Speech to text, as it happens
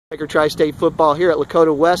Tri-State football here at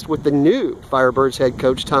Lakota West with the new Firebirds head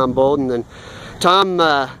coach Tom Bolden. And Tom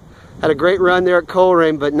had a great run there at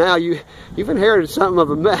Colerain, but now you've inherited something of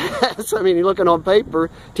a mess. I mean, you're looking on paper,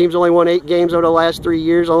 team's only won 8 games over the last 3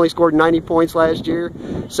 years, only scored 90 points last year,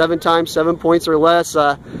 7 times 7 points or less.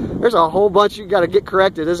 There's a whole bunch you got to get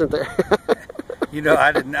corrected, isn't there? You know,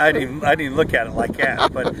 I didn't even look at it like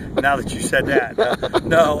that. But now that you said that,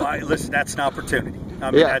 no, listen, that's an opportunity. I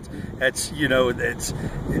mean, yeah. that's you know,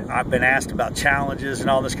 I've been asked about challenges and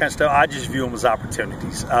all this kind of stuff. I just view them as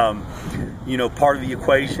opportunities. You know, part of the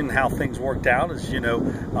equation, how things worked out, is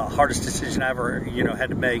hardest decision I ever had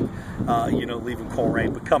to make. Leaving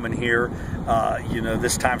Colerain, but coming here,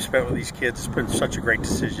 this time spent with these kids, it's been such a great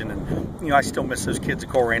decision. And I still miss those kids at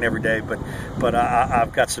Colerain every day. But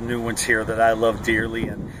I've got some new ones here that I love dearly,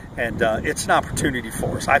 and it's an opportunity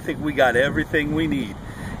for us. I think we got everything we need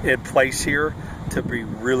in place here to be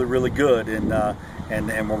really, really good, and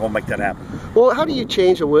we're going to make that happen. Well, how do you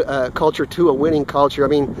change a culture to a winning culture? I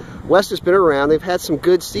mean, West has been around. They've had some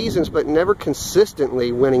good seasons, but never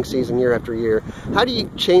consistently winning season year after year. How do you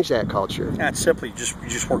change that culture? Yeah, it's simply you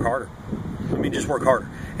just work harder. I mean, just work harder.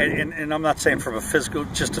 And I'm not saying from a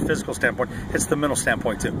physical standpoint. It's the mental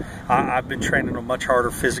standpoint too. I've been training them much harder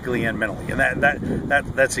physically and mentally, and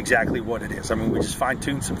that's exactly what it is. I mean, we just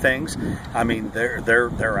fine-tune some things. I mean,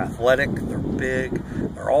 they're athletic, they're big,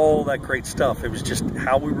 they're all that great stuff. It was just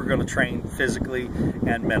how we were going to train physically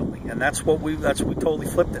and mentally, and that's what we totally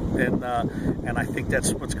flipped it. And I think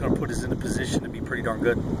that's what's going to put us in a position to be pretty darn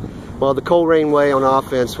good. Well, the Colerain way on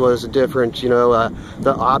offense was different,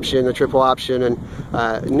 the option, the triple option, and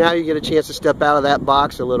now you get a chance to step out of that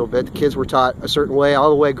box a little bit. The kids were taught a certain way all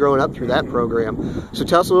the way growing up through that program. So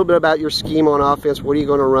tell us a little bit about your scheme on offense. What are you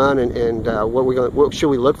going to run, and what should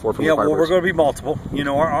we look for from the Firebirds? Well, we're going to be multiple.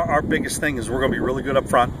 Our biggest thing is we're going to be really good up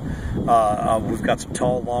front. We've got some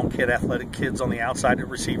tall, long kid, athletic kids on the outside at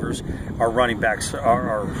receivers. Our running backs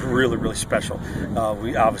are really, really special.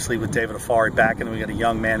 We obviously with David Afari back, and we got a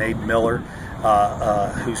young man, Aiden Miller,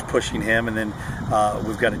 who's pushing him, and then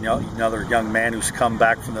we've got another young man who's come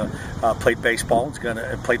back from the played baseball. He's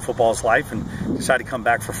played football his life and decided to come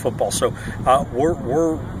back for football. So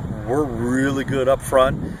we're really good up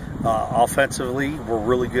front. Offensively, we're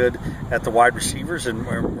really good at the wide receivers, and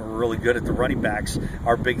we're really good at the running backs.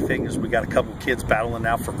 Our big thing is we got a couple of kids battling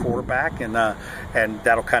out for quarterback, and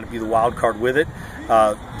that'll kind of be the wild card with it.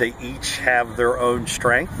 They each have their own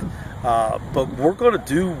strength, but we're going to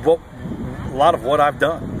do a lot of what I've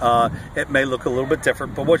done. It may look a little bit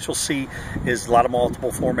different, but what you'll see is a lot of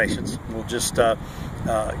multiple formations. We'll just a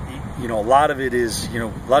lot of it is, a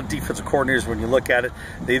lot of defensive coordinators, when you look at it,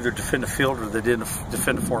 they either defend the field or they didn't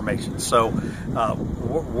defend the formation. So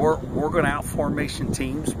we're going to out-formation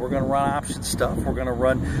teams. We're going to run option stuff. We're going to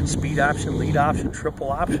run speed option, lead option,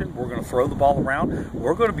 triple option. We're going to throw the ball around.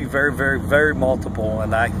 We're going to be very, very, very multiple,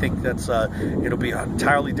 and I think that's it'll be an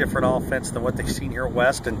entirely different offense than what they've seen here at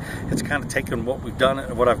West, and it's kind of taken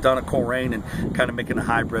what I've done at Colerain, and kind of making a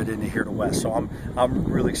hybrid into here to West. So I'm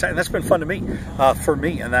really excited. That's been fun to me,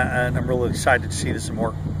 and I'm really excited to see this in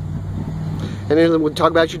work. And then we'll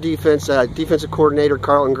talk about your defense, defensive coordinator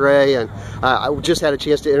Carlton Gray, and I just had a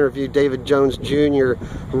chance to interview David Jones Jr.,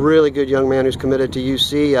 really good young man who's committed to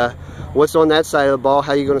UC. What's on that side of the ball?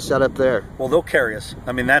 How are you going to set up there? Well, they'll carry us.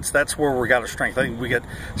 I mean, that's where we got our strength. I think we got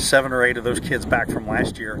 7 or 8 of those kids back from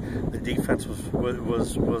last year. The defense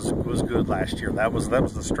was good last year. That was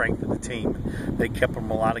the strength of the team. They kept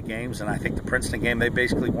them a lot of games, and I think the Princeton game, they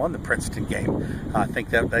basically won the Princeton game. I think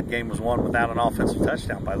that game was won without an offensive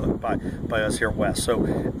touchdown by us here at West. So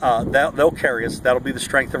they'll carry us. That'll be the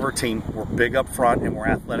strength of our team. We're big up front, and we're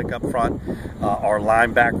athletic up front. Our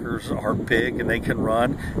linebackers are big, and they can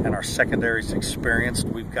run, and our secondary's experienced.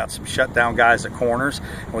 We've got some shutdown guys at corners,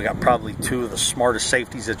 and we got probably 2 of the smartest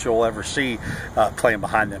safeties that you'll ever see playing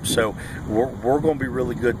behind them. So we're going to be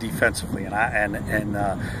really good defensively, and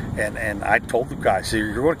I told the guys,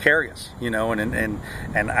 you're going to carry us,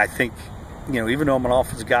 and I think, even though I'm an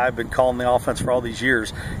offensive guy, I've been calling the offense for all these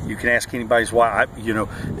years. You can ask anybody why.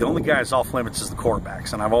 The only guy that's off limits is the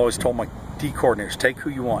quarterbacks, and I've always told my D coordinators, take who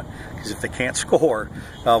you want, because if they can't score,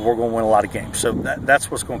 we're going to win a lot of games. So that's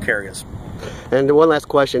what's going to carry us. And one last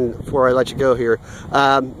question before I let you go here.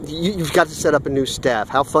 You've got to set up a new staff.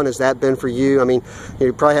 How fun has that been for you? I mean,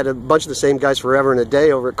 you probably had a bunch of the same guys forever and a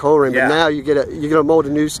day over at Colerain, but now you're gonna mold a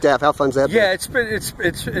new staff. How fun's that been? Yeah,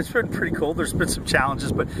 it's been pretty cool. There's been some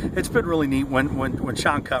challenges, but it's been really neat. When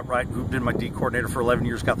Sean Cutright, who'd been my D coordinator for 11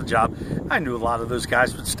 years, got the job, I knew a lot of those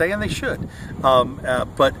guys would stay, and they should.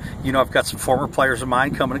 But I've got some former players of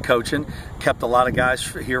mine coming and coaching. Kept a lot of guys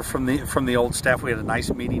here from the old staff. We had a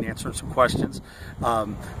nice meeting, answering some questions. questions,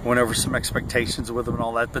 went over some expectations with them and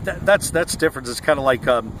all that. But that's different. It's kind of like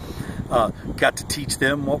got to teach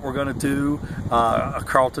them what we're going to do.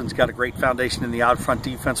 Carlton's got a great foundation in the out front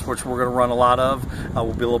defense, which we're going to run a lot of.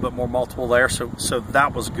 We'll be a little bit more multiple there, so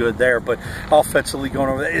that was good there. But offensively going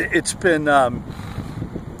over, it's been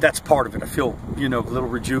that's part of it. I feel, you know, a little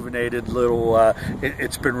rejuvenated,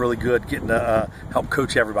 it's been really good getting to help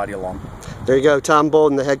coach everybody along. There you go, Tom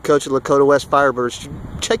Bolden, the head coach of Lakota West Firebirds.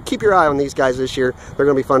 Keep your eye on these guys this year. They're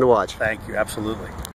going to be fun to watch. Thank you, absolutely.